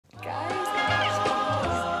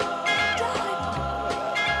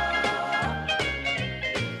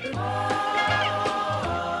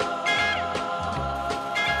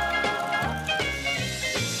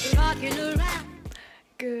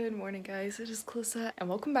is Callisa and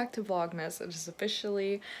welcome back to Vlogmas. It is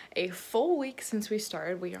officially a full week since we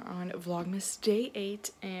started. We are on Vlogmas day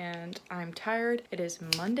 8 and I'm tired. It is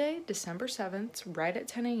Monday, December 7th, right at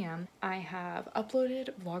 10 a.m. I have uploaded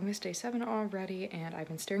Vlogmas day 7 already and I've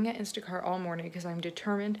been staring at Instacart all morning because I'm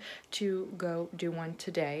determined to go do one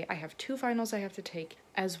today. I have 2 finals I have to take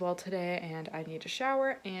as well today and I need to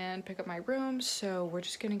shower and pick up my room, so we're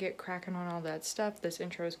just gonna get cracking on all that stuff. This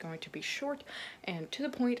intro is going to be short and to the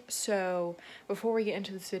point, so before we get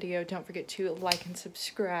into this video, don't forget to like and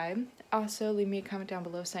subscribe. Also, leave me a comment down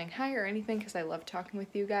below saying hi or anything because I love talking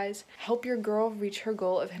with you guys. Help your girl reach her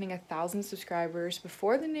goal of hitting 1,000 subscribers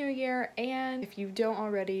before the new year, and if you don't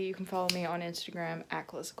already, you can follow me on Instagram at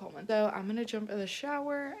Callisa Coleman. So I'm gonna jump in the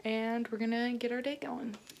shower and we're gonna get our day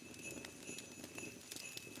going.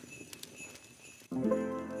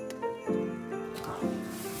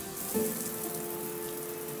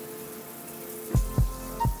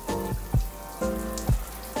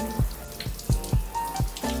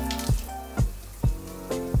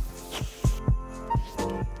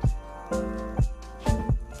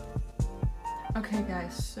 Okay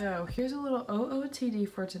guys, so here's a little OOTD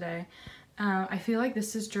for today. I feel like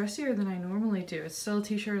this is dressier than I normally do. It's still a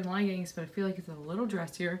t-shirt and leggings, but I feel like it's a little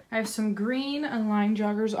dressier. I have some green Align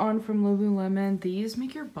joggers on from Lululemon. These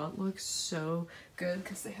make your butt look so good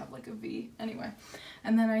because they have like a V. Anyway,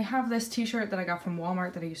 and then I have this t-shirt that I got from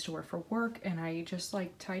Walmart that I used to wear for work, and I just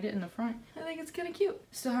like tied it in the front. I think it's kind of cute.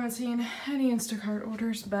 Still haven't seen any Instacart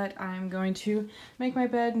orders, but I'm going to make my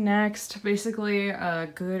bed next. Basically a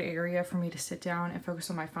good area for me to sit down and focus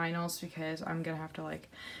on my finals because I'm gonna have to like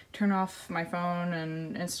turn off my phone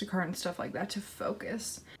and Instacart and stuff like that to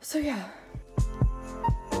focus. So yeah.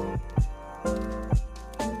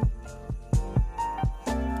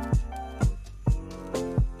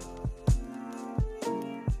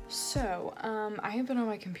 So, I have been on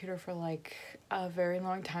my computer for like a very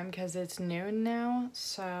long time because it's noon now,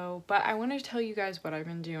 but I want to tell you guys what I've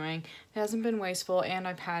been doing. It hasn't been wasteful, and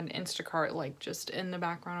I've had Instacart like just in the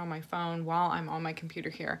background on my phone while I'm on my computer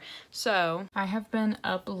here. So, I have been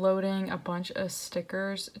uploading a bunch of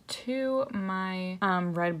stickers to my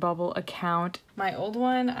Redbubble account. My old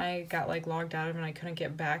one, I got like logged out of and I couldn't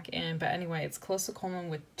get back in, but anyway, it's Callisa Coleman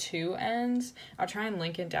with 2 N's. I'll try and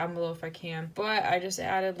link it down below if I can, but I just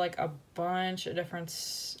added like a bunch of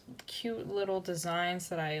different cute little designs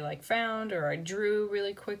that I like found or I drew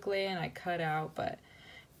really quickly and I cut out, but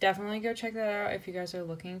definitely go check that out if you guys are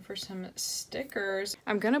looking for some stickers.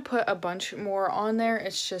 I'm gonna put a bunch more on there.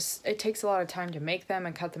 It's just, it takes a lot of time to make them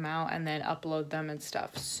and cut them out and then upload them and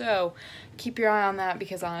stuff. So keep your eye on that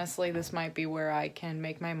because honestly, this might be where I can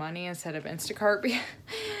make my money instead of Instacart.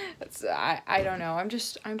 I don't know.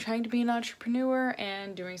 I'm trying to be an entrepreneur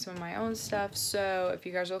and doing some of my own stuff. So if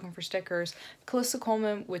you guys are looking for stickers, Callisa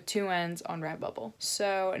Coleman with 2 N's on Redbubble.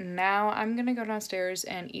 So now I'm gonna go downstairs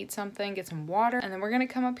and eat something, get some water, and then we're gonna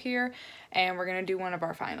come up here and we're gonna do one of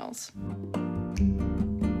our finals.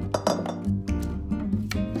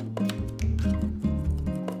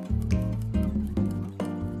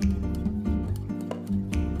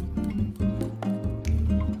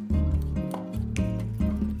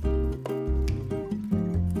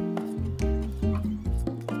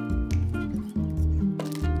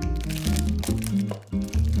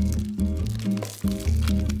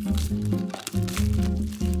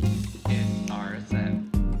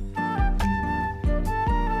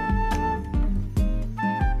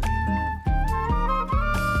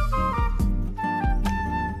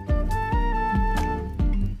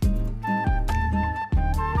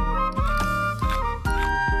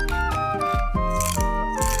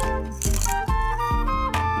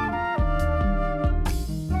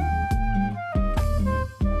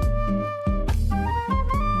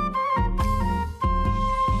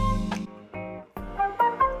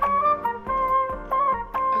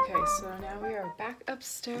 So now we are back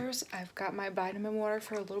upstairs. I've got my vitamin water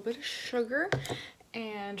for a little bit of sugar,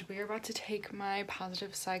 and we are about to take my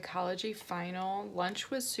positive psychology final. Lunch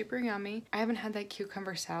was super yummy. I haven't had that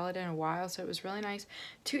cucumber salad in a while, so it was really nice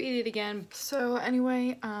to eat it again. So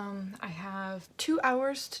anyway, I have 2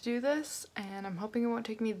 hours to do this, and I'm hoping it won't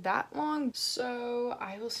take me that long. So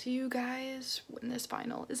I will see you guys when this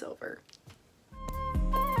final is over.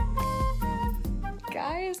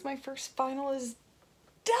 Guys, my first final is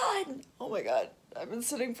done! Oh my god, I've been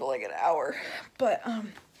sitting for like an hour, but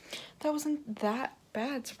that wasn't that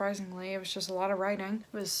bad, surprisingly. It was just a lot of writing.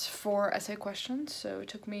 It was 4 essay questions, so it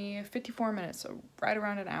took me 54 minutes, so right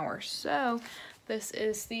around an hour. So this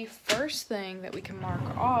is the first thing that we can mark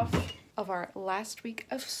off of our last week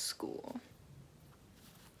of school.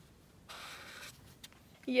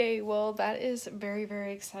 Yay, well that is very,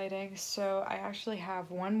 very exciting. So I actually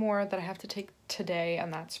have one more that I have to take today,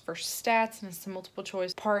 and that's for stats, and it's the multiple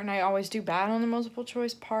choice part, and I always do bad on the multiple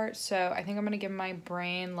choice part, so I think I'm gonna give my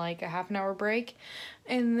brain like a half an hour break,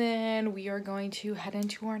 and then we are going to head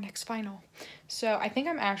into our next final. So I think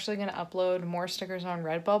I'm actually gonna upload more stickers on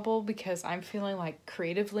Redbubble because I'm feeling like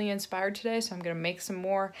creatively inspired today, so I'm gonna make some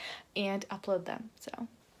more and upload them. So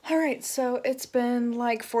alright, so it's been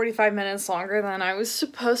like 45 minutes longer than I was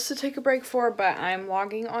supposed to take a break for, but I'm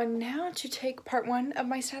logging on now to take part 1 of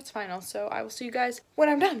my stats final, so I will see you guys when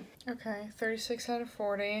I'm done. Okay, 36 out of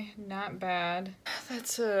 40, not bad.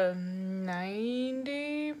 That's a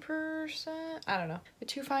 90%? I don't know. The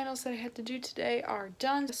 2 finals that I had to do today are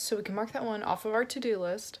done, so we can mark that one off of our to-do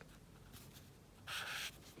list.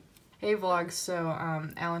 Hey vlog, so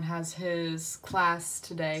Alan has his class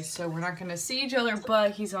today, so we're not gonna see each other,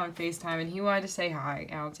 but he's on FaceTime and he wanted to say hi.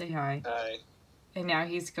 Alan, say hi. Hi. And now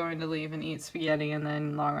he's going to leave and eat spaghetti and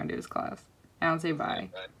then log on to his class. Alan, say bye.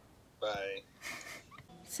 Bye.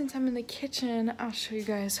 Since I'm in the kitchen, I'll show you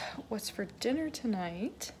guys what's for dinner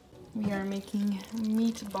tonight. We are making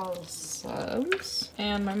meatball subs,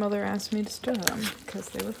 and my mother asked me to stir them because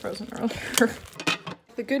they were frozen earlier.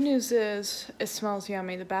 The good news is it smells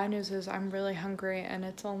yummy. The bad news is I'm really hungry and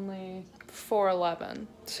it's only 4:11.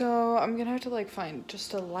 So I'm gonna have to like find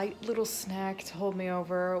just a light little snack to hold me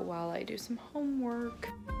over while I do some homework.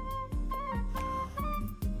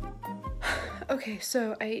 Okay,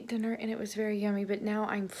 so I ate dinner and it was very yummy, but now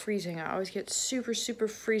I'm freezing. I always get super, super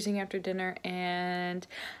freezing after dinner, and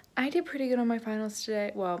I did pretty good on my finals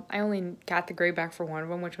today. Well, I only got the grade back for one of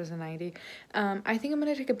them, which was a 90. I think I'm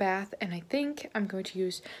gonna take a bath, and I think I'm going to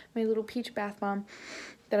use my little peach bath bomb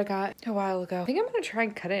that I got a while ago. I think I'm gonna try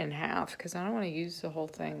and cut it in half because I don't want to use the whole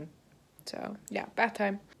thing. So yeah, bath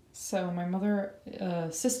time. So my mother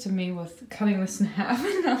assisted me with cutting this in half,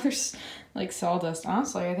 and now there's like sawdust.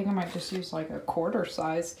 Honestly, I think I might just use like a quarter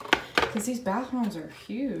size because these bath bombs are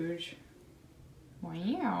huge.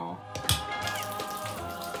 Wow.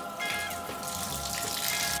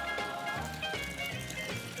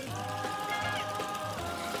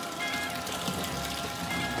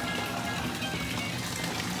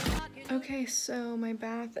 Okay, so my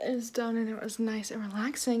bath is done and it was nice and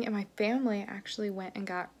relaxing, and my family actually went and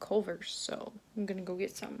got Culver's, so I'm gonna go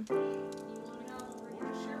get some.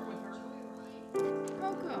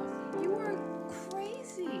 Coco, you are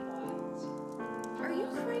crazy. Are you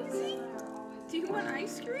crazy? Do you want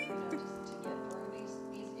ice cream?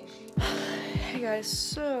 Hey guys,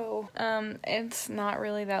 so it's not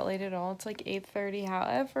really that late at all. It's like 8:30.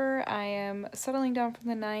 However, I am settling down for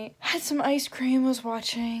the night. Had some ice cream, was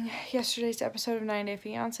watching yesterday's episode of 90 Day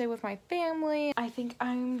Fiancé with my family. I think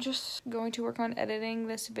I'm just going to work on editing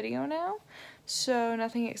this video now. So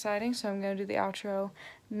nothing exciting, so I'm going to do the outro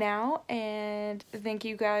now, and thank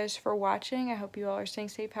you guys for watching. I hope you all are staying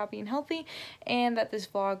safe, happy, and healthy, and that this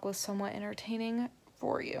vlog was somewhat entertaining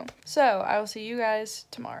for you. So I will see you guys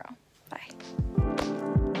tomorrow. Bye.